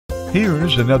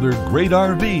Here's another great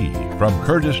RV from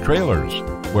Curtis Trailers,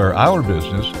 where our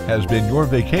business has been your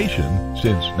vacation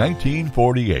since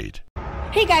 1948.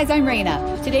 Hey guys, I'm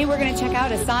Raina. Today we're going to check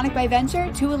out a Sonic by Venture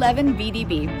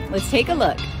 211VDB. Let's take a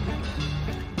look.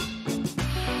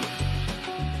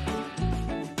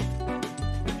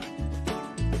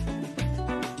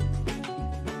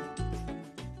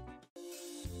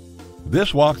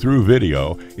 This walkthrough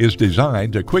video is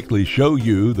designed to quickly show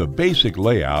you the basic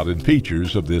layout and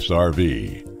features of this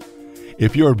RV.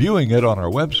 If you're viewing it on our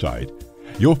website,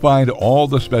 you'll find all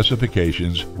the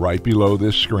specifications right below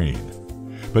this screen.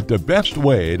 But the best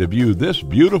way to view this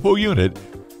beautiful unit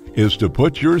is to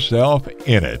put yourself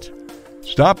in it.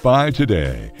 Stop by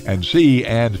today and see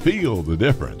and feel the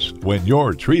difference when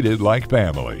you're treated like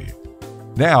family.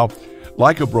 Now,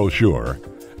 like a brochure,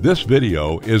 this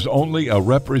video is only a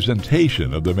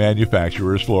representation of the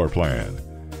manufacturer's floor plan.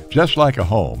 Just like a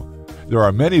home, there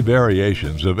are many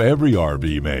variations of every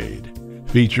RV made.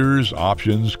 Features,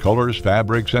 options, colors,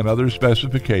 fabrics, and other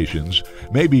specifications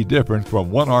may be different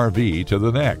from one RV to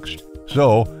the next.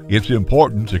 So, it's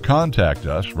important to contact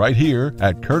us right here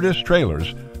at Curtis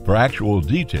Trailers for actual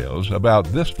details about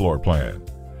this floor plan.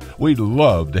 We'd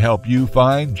love to help you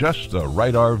find just the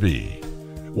right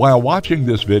RV. While watching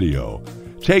this video,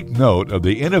 take note of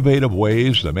the innovative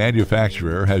ways the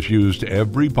manufacturer has used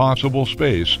every possible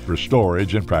space for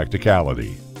storage and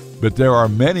practicality. But there are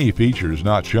many features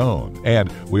not shown,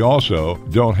 and we also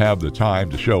don't have the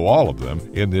time to show all of them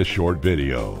in this short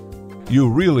video. You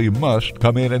really must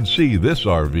come in and see this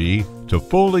RV to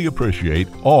fully appreciate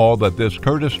all that this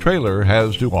Curtis trailer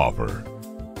has to offer.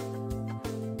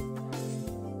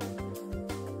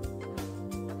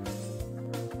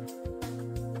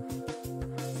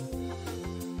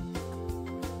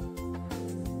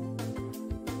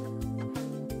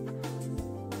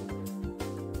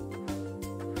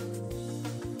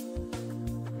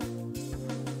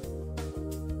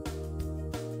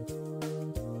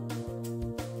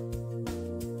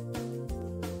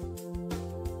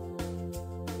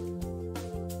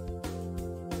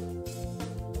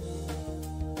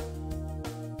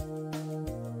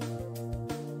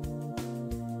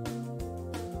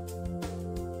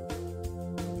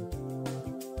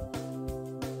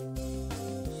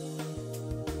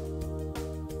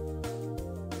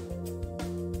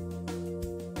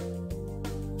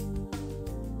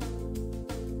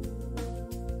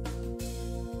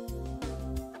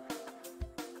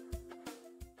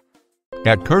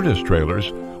 At Curtis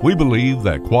Trailers, we believe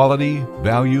that quality,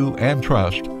 value, and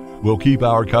trust will keep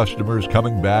our customers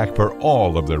coming back for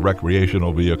all of their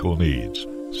recreational vehicle needs.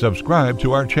 Subscribe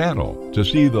to our channel to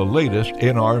see the latest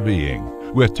in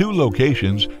RVing. With 2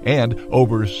 locations and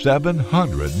over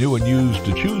 700 new and used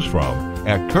to choose from,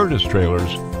 at Curtis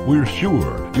Trailers, we're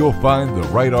sure you'll find the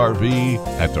right RV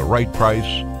at the right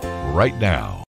price right now.